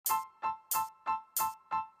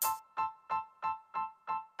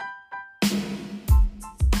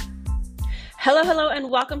Hello, hello,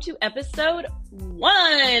 and welcome to episode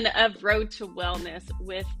 1 of Road to Wellness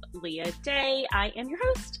with Leah Day. I am your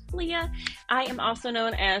host, Leah. I am also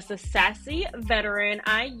known as the Sassy Veteran.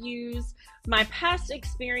 I use my past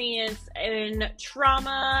experience in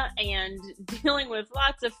trauma and dealing with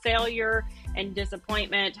lots of failure and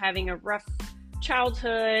disappointment, having a rough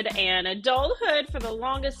childhood and adulthood for the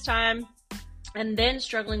longest time, and then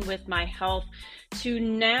struggling with my health, to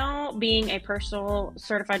now being a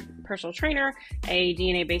certified personal trainer, a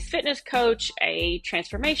DNA-based fitness coach, a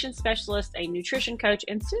transformation specialist, a nutrition coach,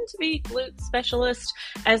 and soon to be glute specialist,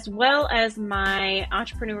 as well as my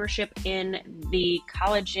entrepreneurship in the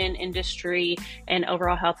collagen industry and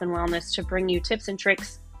overall health and wellness, to bring you tips and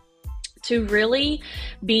tricks to really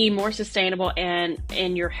be more sustainable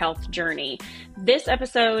in your health journey. This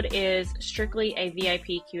episode is strictly a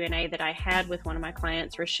VIP Q&A that I had with one of my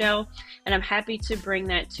clients, Rochelle, and I'm happy to bring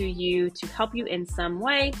that to you to help you in some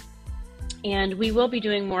way. And we will be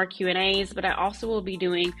doing more Q&As, but I also will be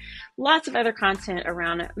doing lots of other content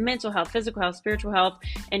around mental health, physical health, spiritual health,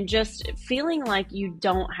 and just feeling like you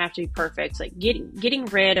don't have to be perfect, like getting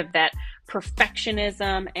rid of that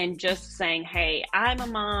perfectionism and just saying, hey, I'm a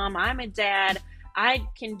mom, I'm a dad, I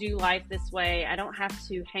can do life this way. I don't have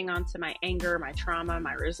to hang on to my anger, my trauma,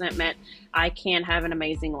 my resentment. I can have an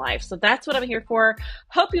amazing life. So that's what I'm here for.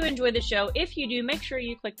 Hope you enjoy the show. If you do, make sure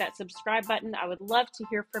you click that subscribe button. I would love to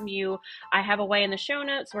hear from you. I have a way in the show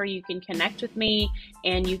notes where you can connect with me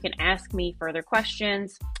and you can ask me further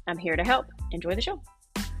questions. I'm here to help. Enjoy the show.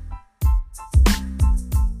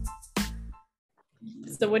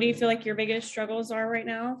 So what do you feel like your biggest struggles are right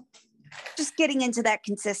now? Just getting into that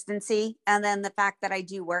consistency, and then the fact that I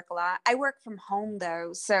do work a lot. I work from home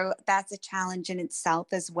though, so that's a challenge in itself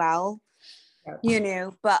as well. But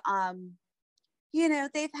they've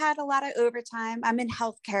had a lot of overtime. I'm in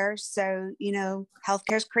healthcare, so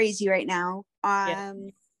healthcare is crazy right now. I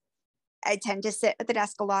tend to sit at the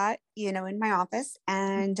desk a lot, in my office,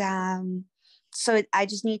 and so I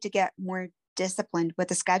just need to get more disciplined with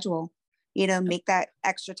the schedule. Make that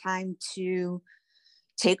extra time to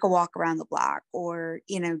take a walk around the block, or,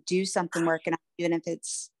 do something working out, even if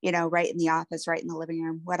it's, right in the office, right in the living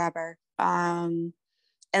room, whatever. And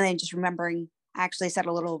then just remembering, I actually set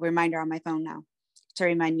a little reminder on my phone now to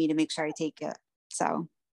remind me to make sure I take it. So.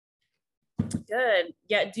 Good.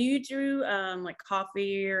 Yeah. Do you do like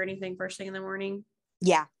coffee or anything first thing in the morning?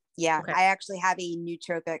 Yeah. Okay. I actually have a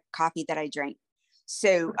nootropic coffee that I drink.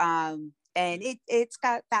 So, and it's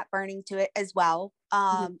got fat burning to it as well.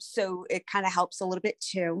 So it kind of helps a little bit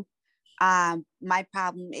too. My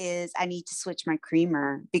problem is I need to switch my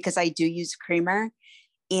creamer, because I do use creamer,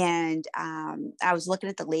 and I was looking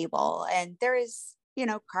at the label, and there is,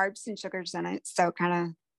 carbs and sugars in it. So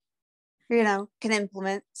kind of, can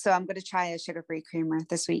implement. So I'm going to try a sugar-free creamer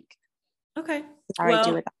this week. Okay. I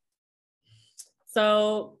do it.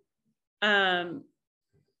 So,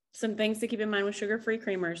 some things to keep in mind with sugar-free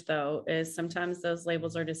creamers, though, is sometimes those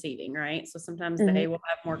labels are deceiving, right? So sometimes they will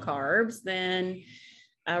have more carbs than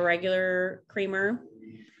a regular creamer,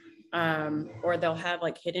 or they'll have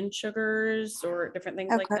like hidden sugars or different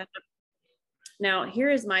things like that. Now,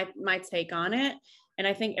 here is my take on it. And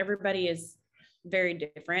I think everybody is very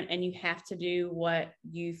different, and you have to do what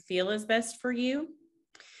you feel is best for you.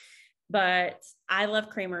 But I love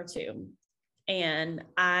creamer too. And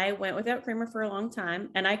I went without creamer for a long time,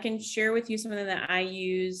 and I can share with you something that I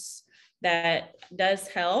use that does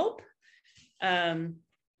help.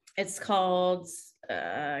 It's called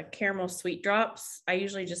caramel sweet drops. I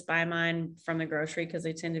usually just buy mine from the grocery because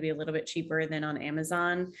they tend to be a little bit cheaper than on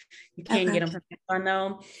Amazon. You can get them from Amazon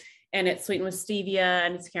though. And it's sweetened with stevia,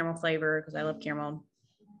 and it's caramel flavor because I love caramel.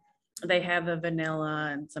 They have a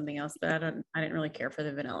vanilla and something else, but I didn't really care for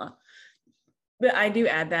the vanilla. But I do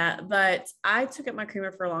add that. But I took up my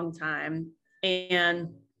creamer for a long time.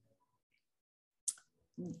 And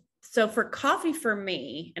so for coffee for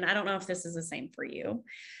me, and I don't know if this is the same for you,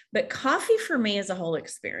 but coffee for me is a whole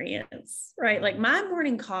experience, right? Like my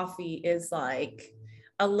morning coffee is like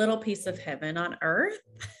a little piece of heaven on earth.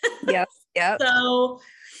 Yep. So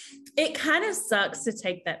it kind of sucks to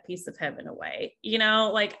take that piece of heaven away.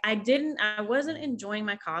 Like I wasn't enjoying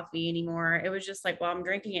my coffee anymore. It was just like, well, I'm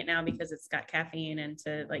drinking it now because it's got caffeine and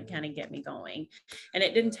to like kind of get me going. And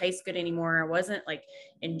it didn't taste good anymore. I wasn't like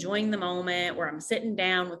enjoying the moment where I'm sitting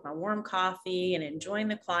down with my warm coffee and enjoying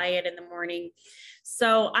the quiet in the morning.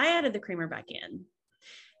 So I added the creamer back in.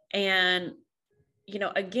 And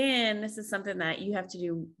again, this is something that you have to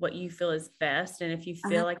do what you feel is best. And if you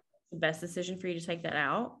feel like the best decision for you to take that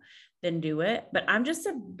out, then do it. But I'm just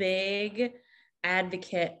a big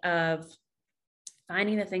advocate of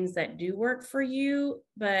finding the things that do work for you,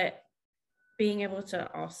 but being able to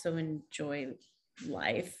also enjoy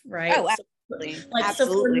life, right? Oh, absolutely. So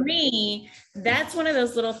for me, that's one of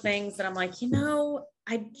those little things that I'm like,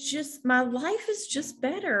 my life is just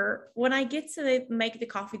better when I get to make the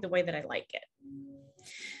coffee the way that I like it.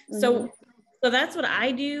 So that's what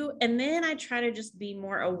I do. And then I try to just be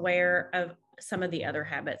more aware of some of the other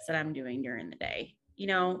habits that I'm doing during the day,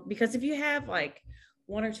 because if you have like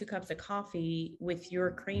 1 or 2 cups of coffee with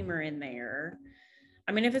your creamer in there,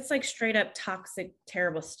 I mean, if it's like straight up toxic,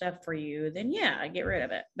 terrible stuff for you, then yeah, get rid of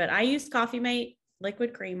it. But I use Coffee Mate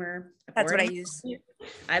liquid creamer. That's what I use.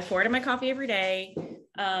 I pour it in my coffee every day.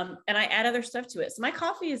 And I add other stuff to it. So my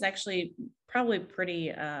coffee is actually probably pretty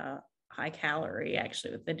high calorie,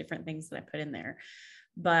 actually, with the different things that I put in there.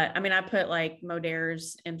 But I mean, I put like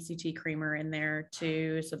Moder's MCT creamer in there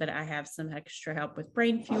too, so that I have some extra help with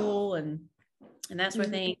brain fuel and that sort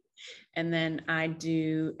of thing. And then I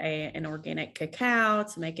do an organic cacao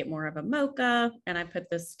to make it more of a mocha. And I put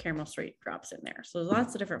this caramel sweet drops in there. So there's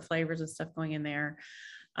lots of different flavors and stuff going in there.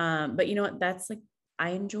 But you know what? That's like, I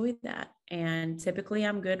enjoy that. And typically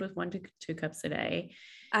I'm good with 1 to 2 cups a day.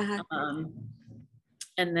 And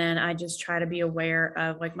then I just try to be aware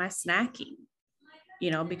of like my snacking,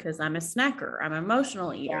 because I'm a snacker, I'm an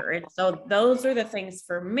emotional eater. And so those are the things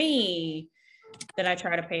for me that I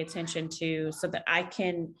try to pay attention to so that I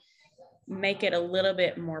can make it a little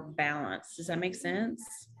bit more balanced. Does that make sense?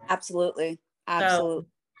 Absolutely. So,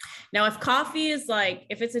 now if coffee is like,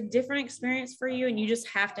 if it's a different experience for you and you just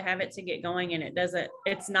have to have it to get going and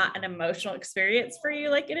it's not an emotional experience for you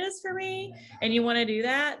like it is for me, and you want to do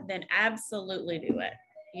that, then absolutely do it.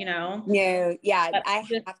 No, yeah,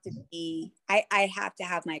 I have to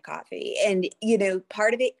have my coffee. And,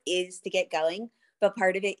 part of it is to get going, but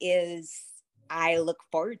part of it is I look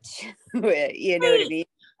forward to it. You know what I mean?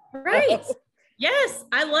 Right. Yes.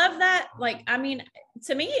 I love that. Like, I mean,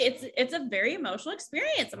 to me, it's a very emotional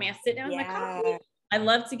experience. I mean, I sit down with my coffee. I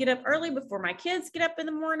love to get up early before my kids get up in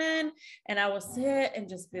the morning, and I will sit and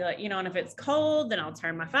just be like, and if it's cold, then I'll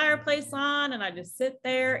turn my fireplace on and I just sit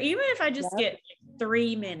there. Even if I just get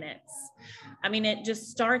 3 minutes, I mean, it just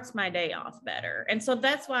starts my day off better. And so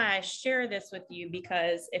that's why I share this with you,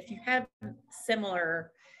 because if you have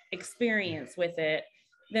similar experience with it,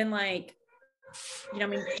 then like, I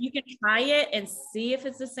mean, you can try it and see if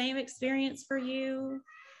it's the same experience for you.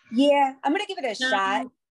 Yeah, I'm going to give it a shot.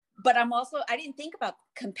 But I didn't think about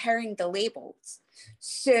comparing the labels.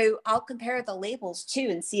 So I'll compare the labels too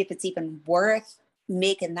and see if it's even worth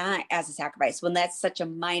making that as a sacrifice, when that's such a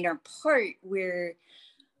minor part, where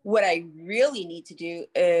what I really need to do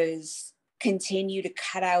is continue to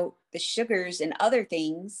cut out the sugars and other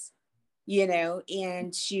things,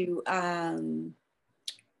 and to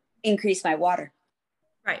increase my water.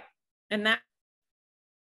 Right. And that,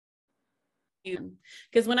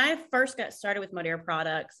 because when I first got started with Moder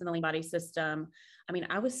products and the Lean Body System, I mean,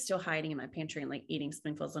 I was still hiding in my pantry and like eating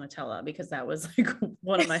spoonfuls of Nutella, because that was like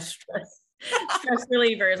one of my stress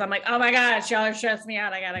relievers. I'm like, oh my gosh, y'all are stressing me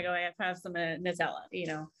out. I gotta go have some Nutella,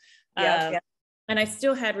 And I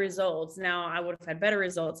still had results. Now I would have had better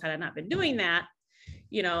results had I not been doing that,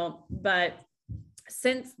 but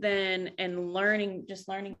since then, and learning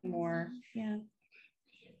more. Yeah.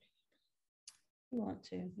 You want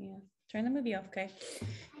to, yeah. Turn the movie off, okay?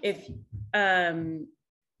 If I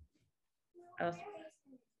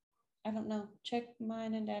don't know. Check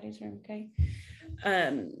mine and Daddy's room, okay?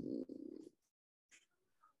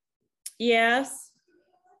 Yes.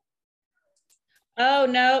 Oh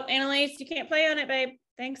no, Annalise, you can't play on it, babe.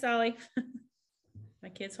 Thanks, Ollie. My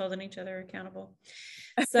kids holding each other accountable.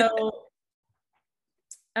 So,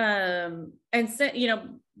 and so,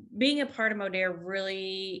 being a part of Moder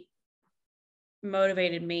really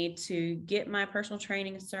motivated me to get my personal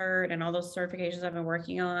training cert and all those certifications I've been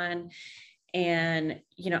working on. And,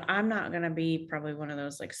 I'm not going to be probably one of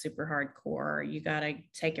those like super hardcore, you got to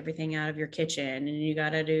take everything out of your kitchen and you got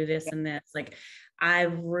to do this and this. Like, I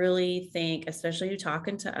really think, especially you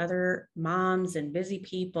talking to other moms and busy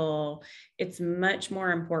people, it's much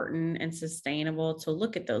more important and sustainable to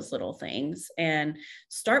look at those little things and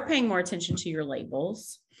start paying more attention to your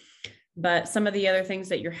labels. But some of the other things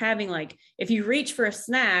that you're having, like if you reach for a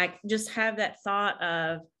snack, just have that thought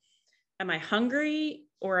of, am I hungry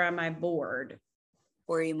or am I bored?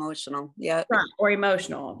 Or emotional. Yeah. Right. Or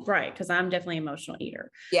emotional. Right. Because I'm definitely an emotional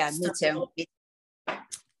eater. Yeah, me too.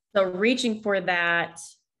 So reaching for that,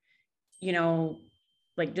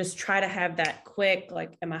 like just try to have that quick,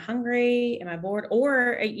 like, am I hungry? Am I bored?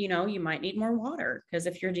 Or, you might need more water, because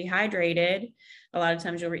if you're dehydrated, a lot of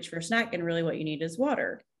times you'll reach for a snack and really what you need is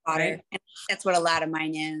water. Right? And that's what a lot of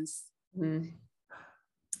mine is.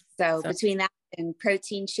 So between that and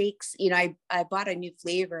protein shakes. You know, I bought a new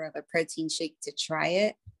flavor of a protein shake to try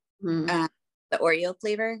it, the Oreo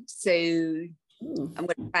flavor. So I'm going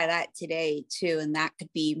to try that today too. And that could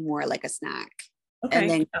be more like a snack. Okay. And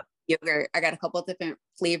then yogurt. I got a couple of different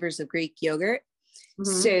flavors of Greek yogurt.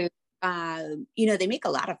 So, you know, they make a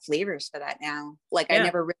lot of flavors for that now. Like I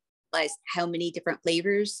never realized how many different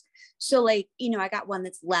flavors. So like, you know, I got one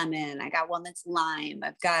that's lemon. I got one that's lime.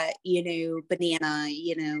 I've got, you know, banana,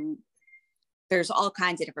 you know, there's all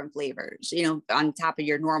kinds of different flavors, you know, on top of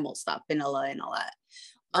your normal stuff, vanilla and all that.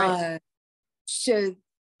 Right. So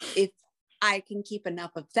if I can keep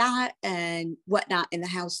enough of that and whatnot in the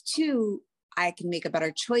house too, I can make a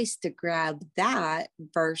better choice to grab that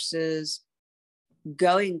versus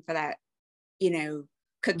going for that, you know,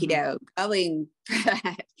 cookie dough, going for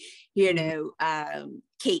that, you know,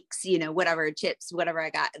 cakes, you know, whatever, chips, whatever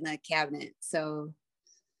I got in the cabinet. So.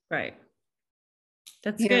 Right.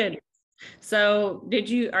 That's good. So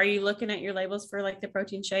are you looking at your labels for like the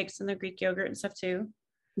protein shakes and the Greek yogurt and stuff too?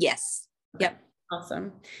 Yes. Yep.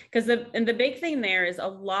 Awesome. Because the big thing there is a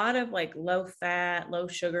lot of like low fat, low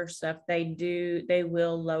sugar stuff. They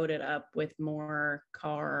will load it up with more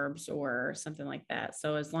carbs or something like that.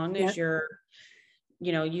 So as long as you're,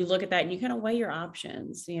 you know, you look at that and you kind of weigh your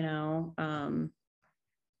options, you know? I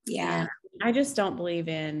just don't believe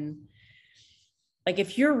in, like,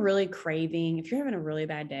 if you're having a really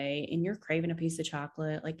bad day and you're craving a piece of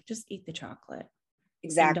chocolate, like just eat the chocolate.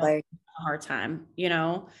 Exactly. Don't have a hard time, you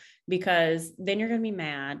know, because then you're going to be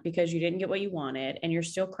mad because you didn't get what you wanted and you're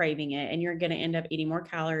still craving it and you're going to end up eating more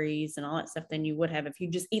calories and all that stuff than you would have if you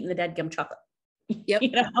just eaten the dead gum chocolate. Yep.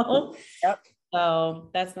 You know? Yep. So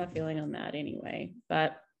that's my feeling on that anyway.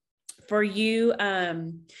 But for you,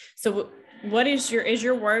 so what is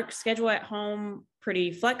your work schedule at home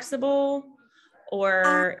pretty flexible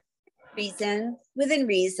or? Within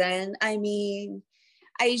reason. I mean,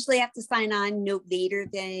 I usually have to sign on no later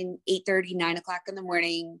than 8:30, 9 o'clock in the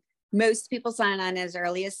morning. Most people sign on as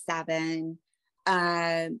early as 7.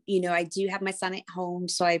 You know, I do have my son at home,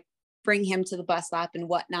 so I bring him to the bus stop and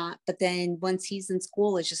whatnot. But then once he's in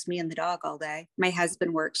school, it's just me and the dog all day. My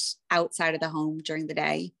husband works outside of the home during the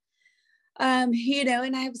day. You know,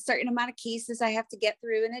 and I have a certain amount of cases I have to get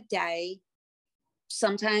through in a day.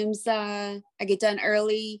 Sometimes I get done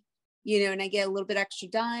early, you know, and I get a little bit extra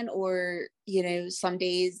done, or, you know, some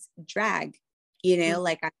days drag, you know,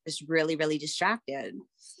 like I'm just really, really distracted.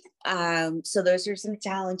 So those are some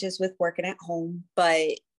challenges with working at home,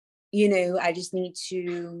 but, you know, I just need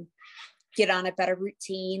to get on a better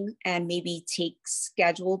routine and maybe take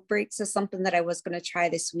scheduled breaks is something that I was going to try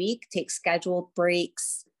this week, take scheduled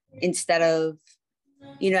breaks instead of,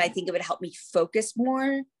 you know, I think it would help me focus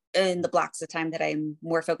more in the blocks of time that I'm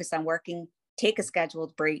more focused on working. Take a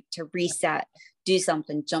scheduled break to reset, do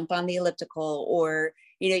something, jump on the elliptical, or,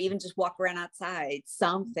 you know, even just walk around outside,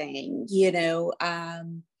 something, you know,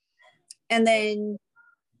 and then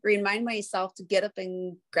remind myself to get up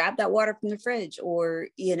and grab that water from the fridge or,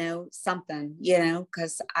 you know, something, you know,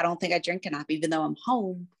 because I don't think I drink enough, even though I'm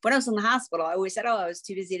home. When I was in the hospital, I always said, oh, I was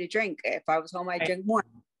too busy to drink. If I was home, I'd drink more.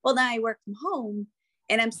 Well, now I work from home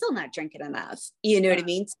and I'm still not drinking enough. You know what I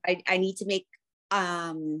mean? So I need to make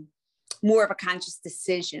more of a conscious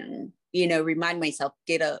decision, you know, remind myself,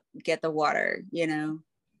 get up, get the water, you know,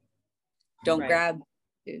 don't grab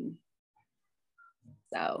food.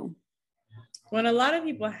 So. When a lot of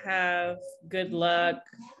people have good luck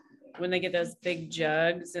when they get those big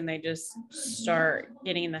jugs and they just start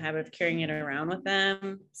getting in the habit of carrying it around with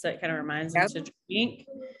them. So it kind of reminds them to drink.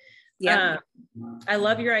 Yeah. I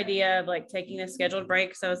love your idea of like taking a scheduled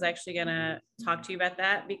break. So I was actually going to talk to you about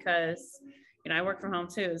that because, you know, I work from home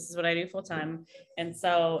too. This is what I do full time. And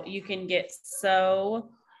so you can get so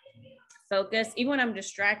focused. Even when I'm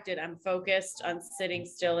distracted, I'm focused on sitting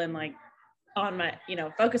still and like on my, you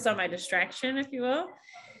know, focus on my distraction, if you will.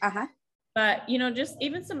 But, you know, just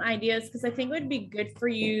even some ideas, because I think it would be good for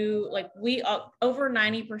you. Like we, over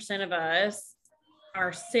 90% of us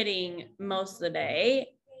are sitting most of the day,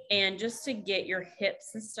 and just to get your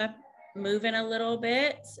hips and stuff moving a little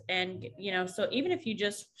bit. And, you know, so even if you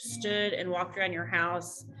just stood and walked around your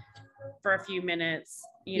house for a few minutes,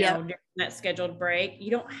 you know, during that scheduled break,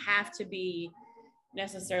 you don't have to be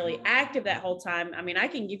necessarily active that whole time. I mean, I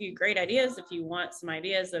can give you great ideas if you want some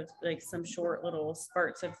ideas of like some short little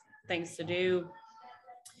spurts of things to do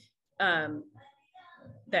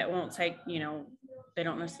that won't take, you know, they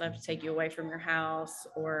don't necessarily have to take you away from your house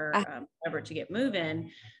or whatever to get moving.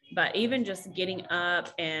 But even just getting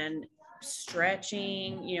up and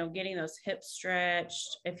stretching, you know, getting those hips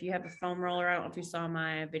stretched. If you have a foam roller, I don't know if you saw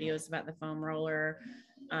my videos about the foam roller.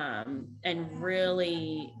 and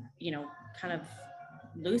really, kind of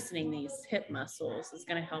loosening these hip muscles is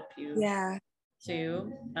going to help you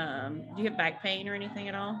too. Do you have back pain or anything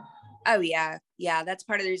at all? Oh yeah. Yeah. That's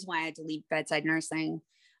part of the reason why I had to leave bedside nursing.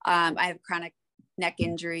 I have chronic neck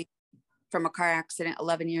injury from a car accident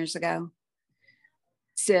 11 years ago.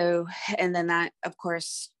 So, and then that of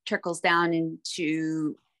course trickles down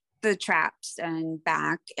into the traps and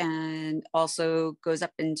back, and also goes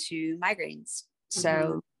up into migraines.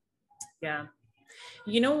 So yeah.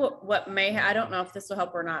 You know what may, I don't know if this will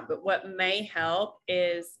help or not, but what may help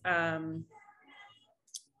is a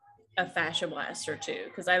fascia blaster too,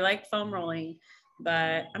 because I like foam rolling,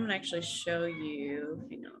 but I'm gonna actually show you.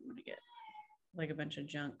 Hang on, I'm gonna get like a bunch of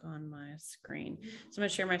junk on my screen. So I'm gonna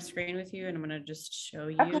share my screen with you, and I'm gonna just show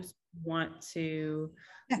you. Okay. If you want to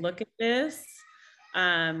look at this.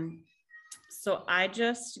 So I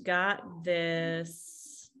just got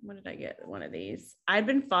this. When did I get one of these? I'd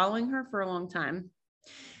been following her for a long time,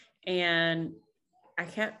 and I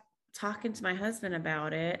kept talking to my husband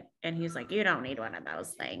about it, and he's like, you don't need one of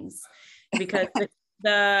those things, because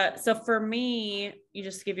so for me, you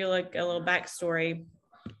just give you like a little backstory.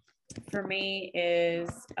 For me is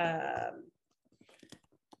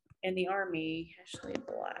in the Army, Ashley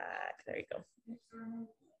Black. There you go.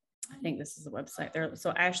 I think this is the website there.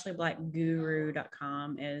 So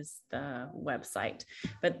ashleyblackguru.com is the website.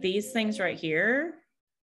 But these things right here,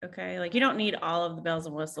 okay, like you don't need all of the bells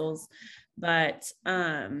and whistles, but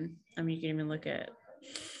I mean, you can even look at,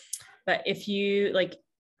 but if you like,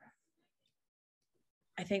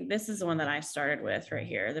 I think this is the one that I started with right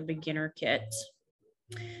here, the beginner kit.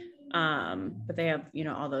 But they have,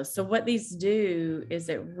 all those. So what these do is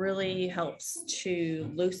it really helps to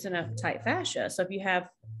loosen up tight fascia. So if you have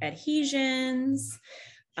adhesions,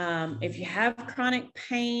 if you have chronic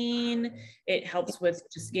pain, it helps with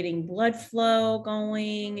just getting blood flow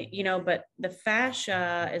going, but the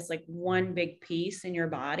fascia is like one big piece in your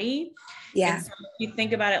body. Yeah. And so if you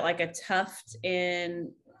think about it like a tuft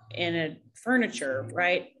in a furniture,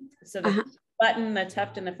 right? So the button, the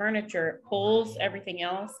tuft in the furniture, it pulls everything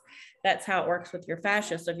else. That's how it works with your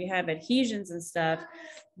fascia. So if you have adhesions and stuff,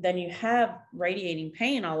 then you have radiating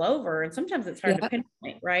pain all over. And sometimes it's hard to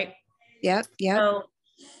pinpoint, right? Yep.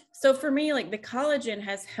 So for me, like the collagen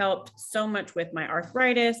has helped so much with my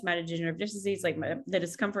arthritis, my degenerative disc disease, like the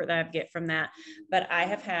discomfort that I get from that. But I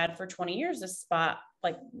have had for 20 years a spot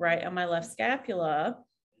like right on my left scapula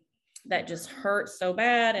that just hurts so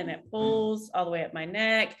bad, and it pulls all the way up my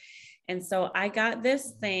neck. And so I got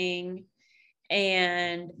this thing,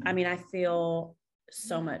 and I mean, I feel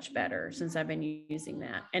so much better since I've been using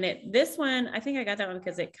that. And this one, I think I got that one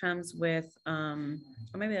because it comes with, or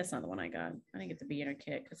maybe that's not the one I got. I didn't get the beginner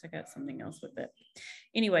kit because I got something else with it.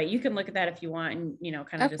 Anyway, you can look at that if you want, and,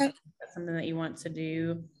 kind of just something that you want to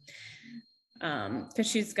do. Cause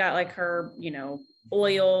she's got like her,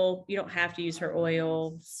 oil, you don't have to use her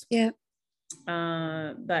oils. Yeah.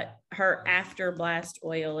 But her after blast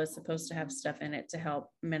oil is supposed to have stuff in it to help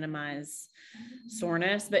minimize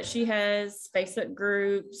soreness. But she has Facebook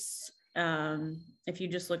groups. If you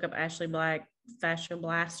just look up Ashley Black Fascia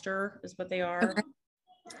Blaster is what they are. Okay.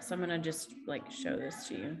 So I'm gonna just like show this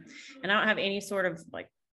to you. And I don't have any sort of like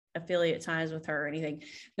affiliate ties with her or anything.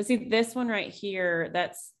 But see this one right here,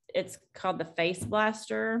 it's called the Face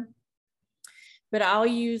Blaster. But I'll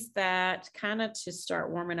use that kind of to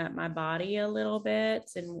start warming up my body a little bit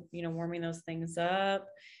and, warming those things up.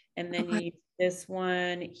 And then you use this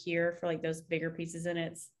one here for like those bigger pieces. And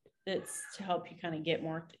it's to help you kind of get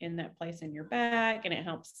more in that place in your back. And it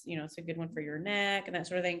helps, it's a good one for your neck and that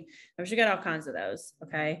sort of thing. I've actually got all kinds of those.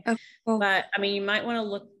 Okay. Oh, cool. But I mean, you might want to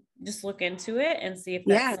look into it and see if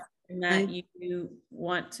that's something that you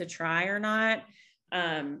want to try or not.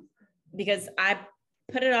 Because I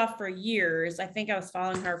put it off for years. I think I was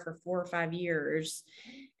following her for 4 or 5 years.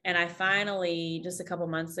 And I finally, just a couple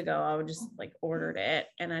months ago, I just like ordered it.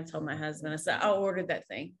 And I told my husband, I said, I ordered that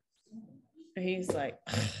thing. And he's like,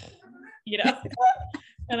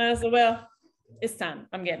 and I said, well, it's time.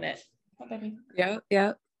 I'm getting it. Oh, baby. Yeah.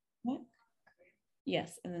 What?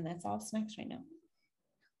 Yes. And then that's all snacks right now.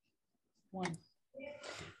 One.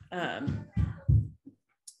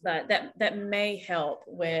 But that may help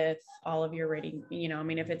with all of your rating, I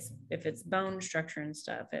mean, if it's bone structure and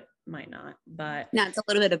stuff, it might not, but no, it's a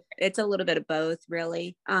little bit of both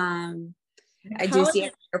really. I do see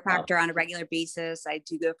a chiropractor on a regular basis. I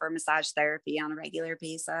do go for massage therapy on a regular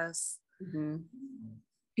basis.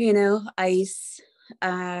 Ice,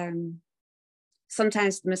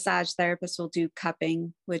 sometimes the massage therapist will do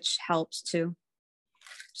cupping, which helps too.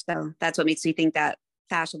 So that's what makes me think that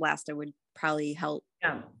Fascia Blaster would probably help.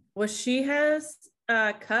 Yeah. Well, she has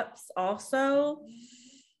cups also,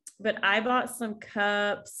 but I bought some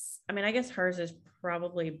cups. I mean, I guess hers is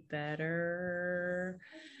probably better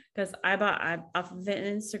because I off of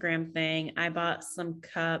an Instagram thing, I bought some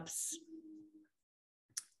cups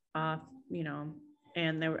off,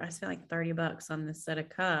 and I spent like $30 on this set of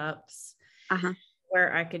cups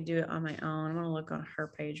where I could do it on my own. I'm going to look on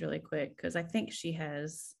her page really quick because I think she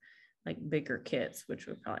has like bigger kits, which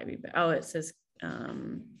would probably be better. Oh, it says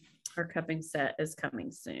her cupping set is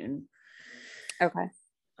coming soon. Okay.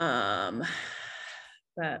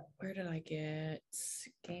 But where did I get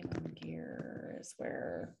Game On Gear is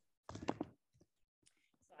where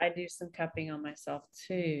I do some cupping on myself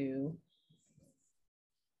too.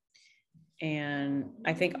 And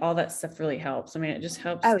I think all that stuff really helps. I mean, it just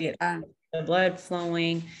helps get the blood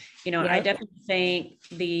flowing. I definitely think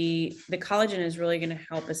the collagen is really going to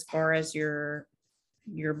help as far as your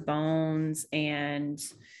bones and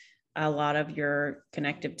a lot of your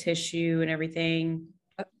connective tissue and everything.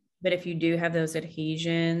 But if you do have those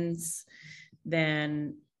adhesions,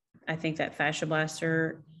 then I think that Fascia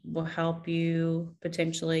Blaster will help you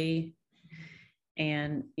potentially.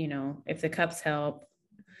 And, if the cups help,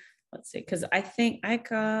 let's see, because I think I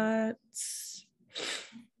got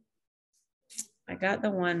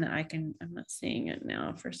the one that I'm not seeing it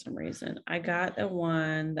now for some reason. I got the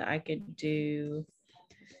one that I could do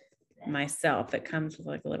myself. It comes with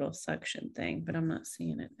like a little suction thing, but I'm not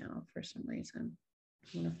seeing it now for some reason.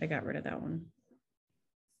 I don't know if I got rid of that one.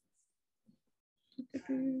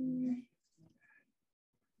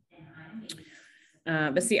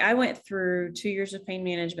 But see, I went through 2 years of pain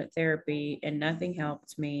management therapy and nothing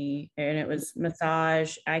helped me. And it was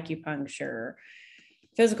massage, acupuncture,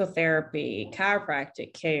 physical therapy,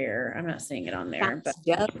 chiropractic care. I'm not seeing it on there, but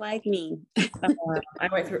just like me. I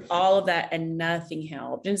went through all of that and nothing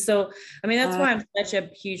helped. And so, I mean, that's why I'm such a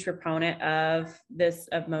huge proponent of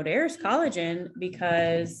Modaire's collagen,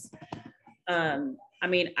 because, I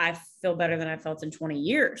mean, I feel better than I felt in 20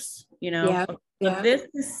 years, Yeah. But this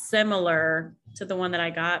is similar to the one that I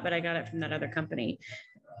got, but I got it from that other company.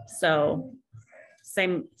 So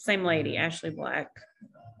same lady, Ashley Black.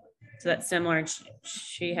 So that's similar. And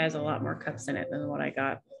she has a lot more cups in it than what I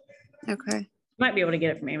got. Okay. Might be able to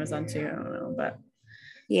get it from Amazon too. I don't know, but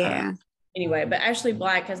yeah. Anyway, but Ashley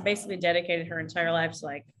Black has basically dedicated her entire life to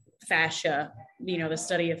like fascia, the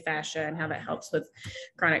study of fascia and how that helps with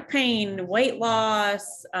chronic pain, weight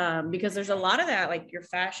loss, because there's a lot of that, like your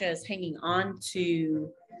fascia is hanging on to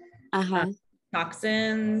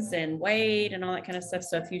toxins and weight and all that kind of stuff.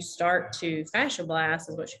 So if you start to fascia blast,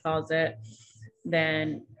 is what she calls it,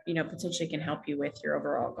 then potentially can help you with your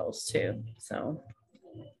overall goals too. So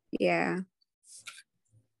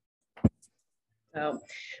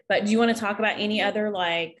but do you want to talk about any other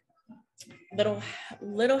like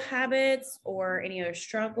little habits or any other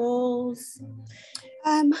struggles,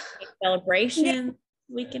 celebration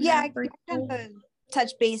we can have? I kind of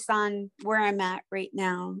touch base on where I'm at right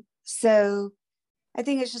now. So I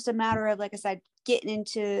think it's just a matter of, like I said, getting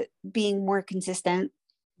into being more consistent,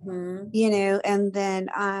 and then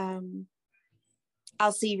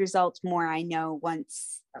I'll see results more, I know,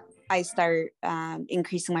 once I start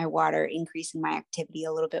increasing my water, increasing my activity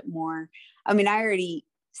a little bit more. I mean, I already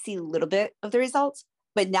see a little bit of the results,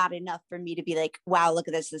 but not enough for me to be like, wow, look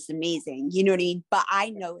at this is amazing. You know what I mean? But I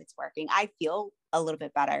know it's working. I feel a little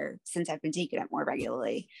bit better since I've been taking it more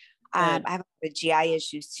regularly. I have GI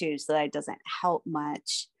issues too, so that doesn't help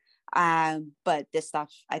much. But this stuff,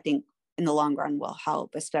 I think in the long run will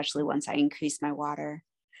help, especially once I increase my water.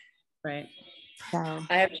 Right. So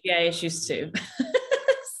I have GI issues too.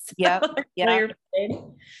 Yep.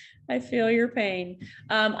 I feel your pain.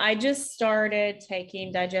 I just started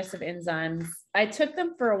taking digestive enzymes. I took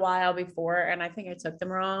them for a while before, and I think I took them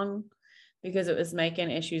wrong because it was making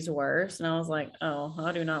issues worse. And I was like, oh,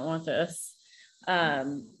 I do not want this.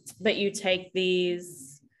 But you take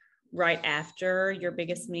these right after your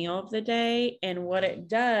biggest meal of the day. And what it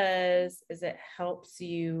does is it helps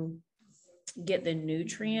you get the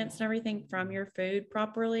nutrients and everything from your food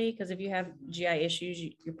properly. Because if you have GI issues,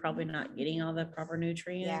 you're probably not getting all the proper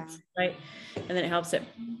nutrients, right? And then it helps it,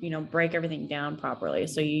 break everything down properly.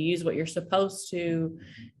 So you use what you're supposed to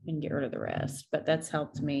and get rid of the rest. But that's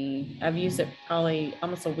helped me. I've used it probably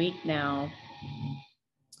almost a week now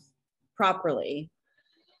properly,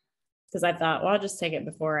 because I thought, well, I'll just take it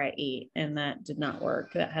before I eat. And that did not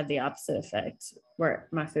work. That had the opposite effect, where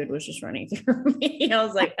my food was just running through me. I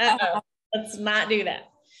was like, let's not do that.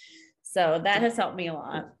 So that has helped me a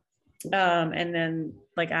lot. And then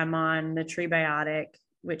like I'm on the Trebiotic,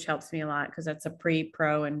 which helps me a lot because that's a pre,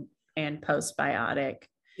 pro, and postbiotic.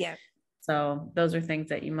 Yeah. So those are things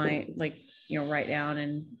that you might like, write down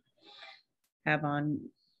and have on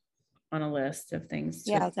a list of things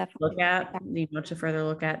to definitely look at, to further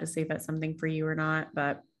look at to see if that's something for you or not.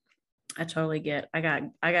 But I totally get, I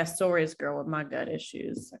got stories, girl, with my gut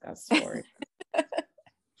issues. I got stories.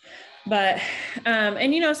 But,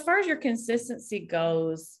 and as far as your consistency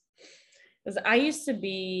goes, because I used to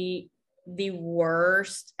be the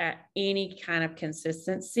worst at any kind of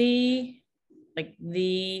consistency, like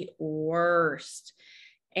the worst.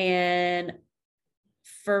 And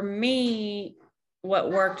for me,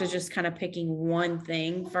 what worked is just kind of picking one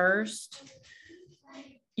thing first,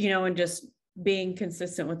 and just being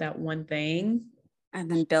consistent with that one thing. And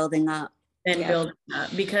then building up. Building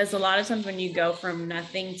up. Because a lot of times when you go from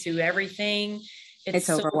nothing to everything, it's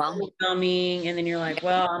so overwhelming. And then you're like,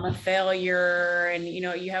 well, I'm a failure. And,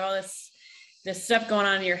 you have all this stuff going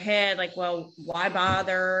on in your head, like, well, why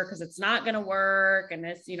bother? Because it's not going to work. And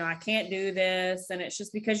it's, I can't do this. And it's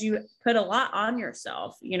just because you put a lot on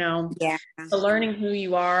yourself, So learning who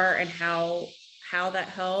you are and how that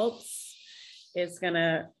helps is going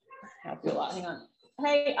to help you a lot. Hang on.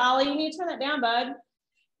 Hey, Ollie, you need to turn that down, bud.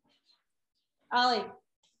 Ollie,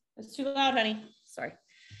 it's too loud, honey. Sorry.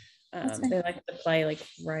 They like to play like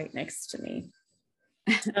right next to me.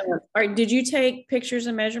 Did you take pictures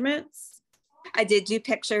and measurements? I did do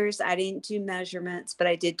pictures. I didn't do measurements, but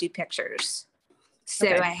I did do pictures. So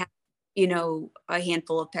I have, a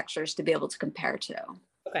handful of pictures to be able to compare to.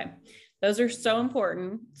 Okay. Those are so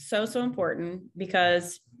important. So important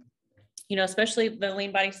because, especially the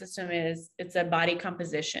Lean Body System it's a body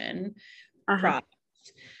composition product.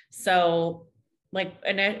 So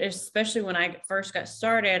and especially when I first got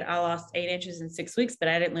started, I lost 8 inches in 6 weeks, but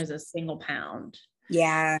I didn't lose a single pound.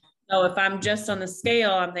 Yeah. So if I'm just on the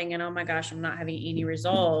scale, I'm thinking, oh my gosh, I'm not having any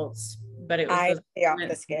results. But it was I stay off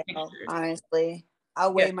the scale, honestly.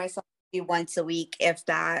 I'll weigh myself once a week, if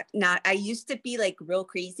that. I used to be like real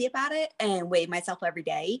crazy about it and weigh myself every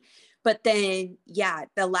day. But then,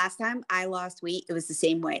 the last time I lost weight, it was the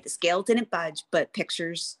same way. The scale didn't budge, but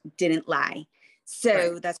pictures didn't lie.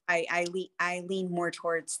 So that's why I lean more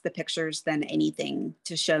towards the pictures than anything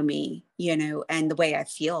to show me, and the way I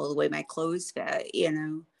feel, the way my clothes fit,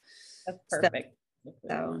 That's perfect.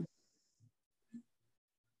 So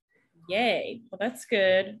yay. Well, that's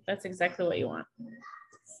good. That's exactly what you want.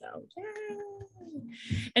 So, yay.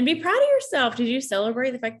 And be proud of yourself. Did you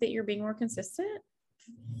celebrate the fact that you're being more consistent?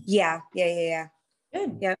 Yeah. Good.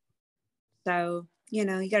 Yep. So,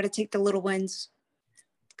 you got to take the little ones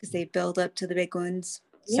because they build up to the big ones.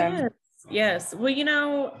 So. Yes.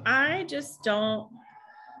 Well, I just don't,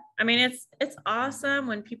 it's awesome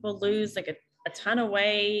when people lose like a ton of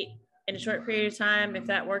weight in a short period of time, if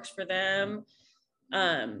that works for them.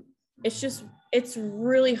 It's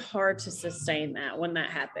really hard to sustain that when that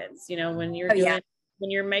happens, when you're when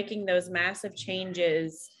you're making those massive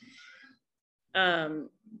changes, and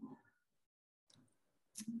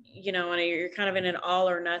you're kind of in an all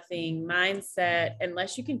or nothing mindset.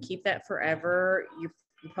 Unless you can keep that forever, you're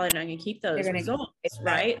probably not going to keep those results,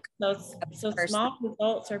 right? So small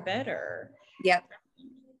results are better. Yep.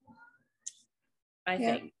 I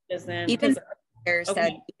think. Even said,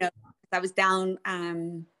 I was down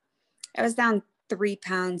 3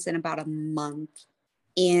 pounds in about a month.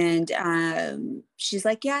 And she's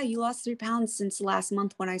like, yeah, you lost 3 pounds since last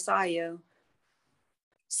month when I saw you.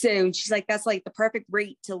 So she's like, that's like the perfect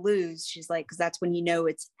rate to lose. She's like, because that's when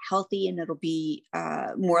it's healthy and it'll be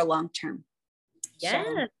more long-term. Yes.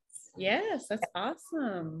 So. Yes. That's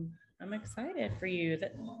awesome. I'm excited for you.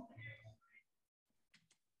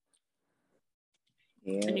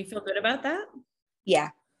 And you feel good about that? Yeah.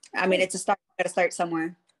 It's a start. Got to start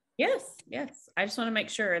somewhere. Yes. I just want to make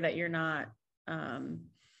sure that you're not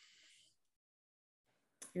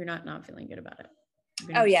feeling good about it.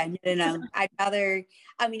 Oh yeah, no. I'd rather.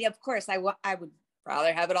 Of course, I would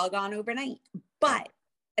rather have it all gone overnight. But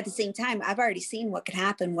at the same time, I've already seen what can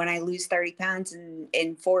happen when I lose 30 pounds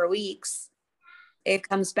in 4 weeks. It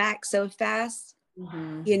comes back so fast.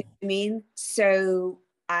 Mm-hmm. You know what I mean? So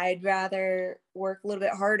I'd rather work a little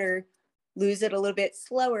bit harder, lose it a little bit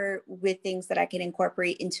slower with things that I can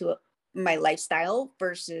incorporate into my lifestyle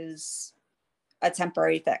versus a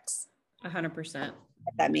temporary fix. 100%.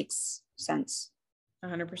 If that makes sense.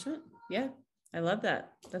 100%. Yeah. I love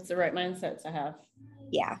that. That's the right mindset to have.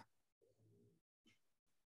 Yeah.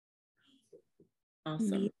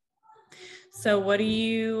 Awesome. So what do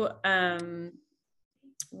you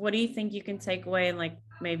think you can take away and like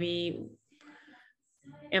maybe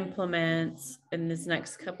implement in this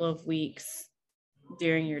next couple of weeks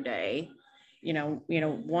during your day? 1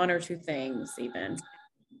 or 2 things even.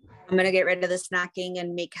 I'm going to get rid of the snacking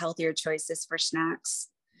and make healthier choices for snacks.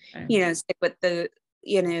 Okay. Stick with the,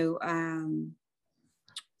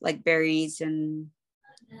 like berries and,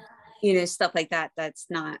 stuff like that. That's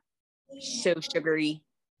not so sugary.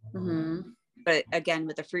 Mm-hmm. But again,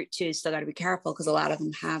 with the fruit too, still got to be careful because a lot of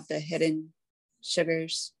them have the hidden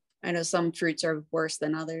sugars. I know some fruits are worse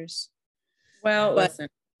than others. Well, listen,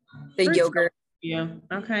 the yogurt. Yeah.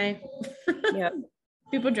 Okay. Yeah.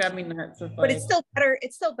 People drive me nuts with, but it's still better.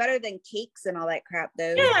 It's still better than cakes and all that crap,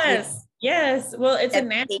 though. Yes. Yes. Well, it's a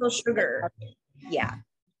natural sugar. Yeah.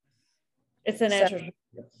 It's a natural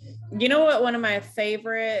sugar. You know what? One of my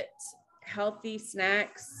favorite healthy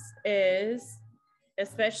snacks is,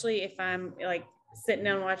 especially if I'm like sitting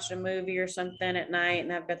down watching a movie or something at night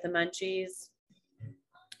and I've got the munchies.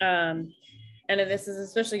 And this is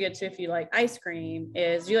especially good too if you like ice cream,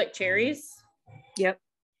 is you like cherries? Yep.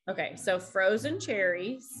 Okay, so frozen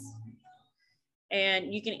cherries,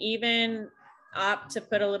 and you can even opt to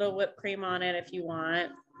put a little whipped cream on it if you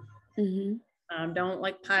want. Mm-hmm. Don't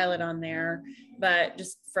like pile it on there, but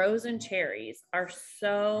just frozen cherries are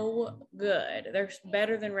so good. They're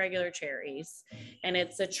better than regular cherries, and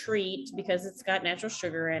it's a treat because it's got natural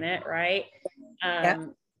sugar in it, right?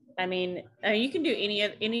 I mean, you can do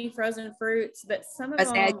any frozen fruits, but some of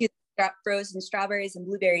them. I do frozen strawberries and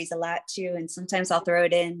blueberries a lot too, and sometimes I'll throw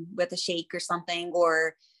it in with a shake or something,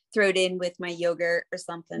 or throw it in with my yogurt or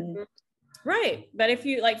something. Right. But if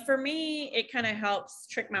you like, for me, it kind of helps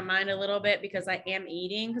trick my mind a little bit because I am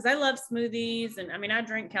eating, because I love smoothies, and I mean, I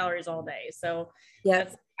drink calories all day. So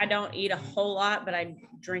I don't eat a whole lot, but I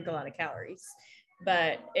drink a lot of calories.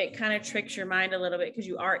 But it kind of tricks your mind a little bit because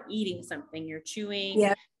you are eating something, you're chewing.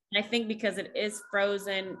 Yeah. And I think because it is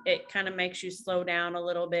frozen, it kind of makes you slow down a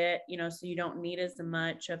little bit, so you don't need as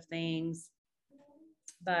much of things.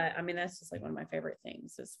 But I mean, that's just like one of my favorite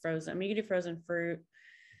things is frozen. I mean, you can do frozen fruit.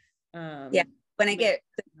 When I get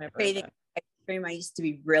the craving for ice cream, I used to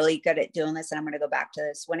be really good at doing this, and I'm going to go back to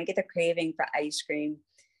this. When I get the craving for ice cream,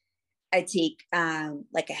 I take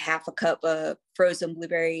like a half a cup of frozen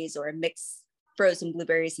blueberries, or mix frozen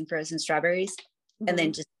blueberries and frozen strawberries, and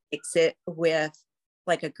then just mix it with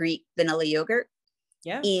like a Greek vanilla yogurt.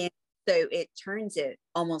 Yeah. And so it turns it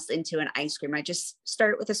almost into an ice cream. I just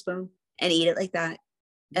start with a spoon and eat it like that.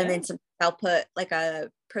 And then I'll put like a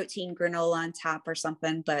protein granola on top or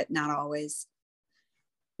something, but not always.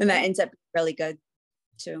 And that ends up really good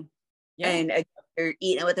too. Yeah. And you're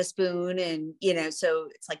eating it with a spoon, and so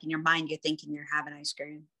it's like in your mind, you're thinking you're having ice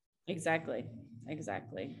cream. Exactly.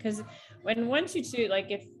 Because once you too, like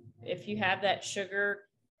if you have that sugar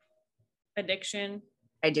addiction.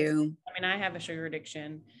 I do. I mean, I have a sugar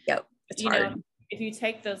addiction. Yep. It's hard. If you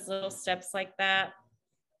take those little steps like that,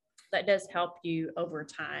 that does help you over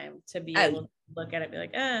time to be able to look at it and be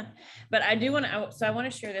like, but I do want to, so I want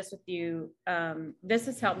to share this with you. This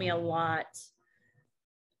has helped me a lot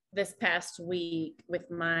this past week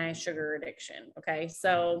with my sugar addiction. Okay.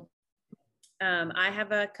 So, I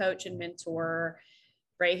have a coach and mentor,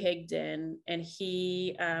 Ray Higdon, and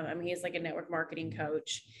he, he's like a network marketing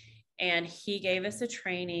coach. And he gave us a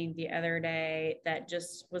training the other day that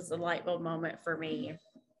just was a light bulb moment for me.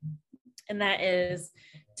 And that is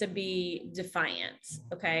to be defiant.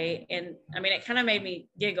 Okay. And I mean, it kind of made me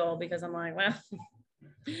giggle because I'm like, well,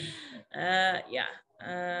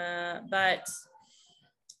 but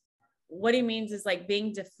what he means is like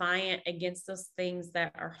being defiant against those things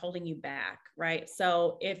that are holding you back. Right.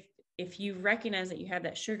 So if you recognize that you have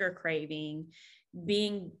that sugar craving,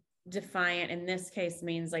 being defiant in this case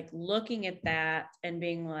means like looking at that and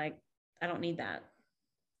being like, I don't need that.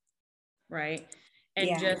 Right.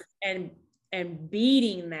 And just, and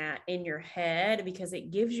beating that in your head, because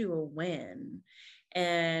it gives you a win,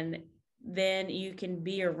 and then you can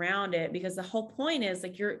be around it, because the whole point is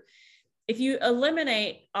like if you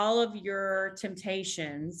eliminate all of your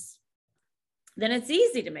temptations, then it's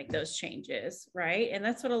easy to make those changes. Right. And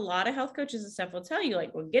that's what a lot of health coaches and stuff will tell you,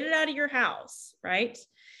 like, well, get it out of your house. Right.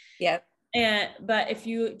 Yep. But if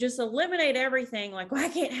you just eliminate everything, like, well, I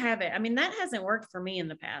can't have it. I mean, that hasn't worked for me in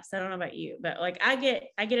the past. I don't know about you, but like I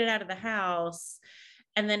get it out of the house,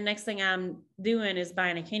 and then next thing I'm doing is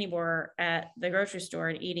buying a candy bar at the grocery store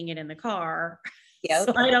and eating it in the car. Yep.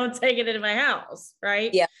 So I don't take it into my house.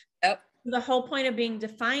 Right. Yeah. Yep. The whole point of being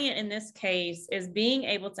defiant in this case is being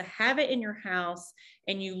able to have it in your house,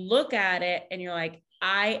 and you look at it and you're like,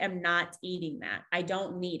 I am not eating that. I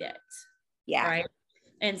don't need it. Yeah. Right.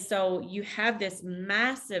 And so you have this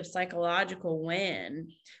massive psychological win,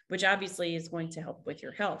 which obviously is going to help with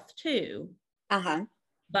your health too.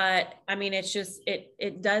 But I mean, it's just,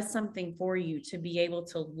 it does something for you to be able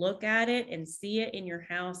to look at it and see it in your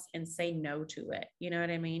house and say no to it. You know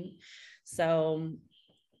what I mean? So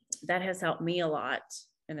that has helped me a lot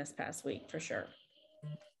in this past week for sure.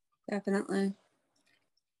 Definitely.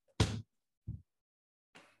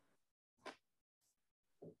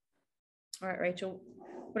 All right, Rachel,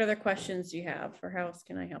 what other questions do you have, or how else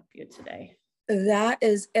can I help you today? That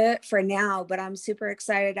is it for now, but I'm super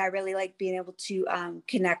excited. I really like being able to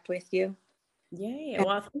connect with you. Yay.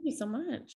 Well, thank you so much.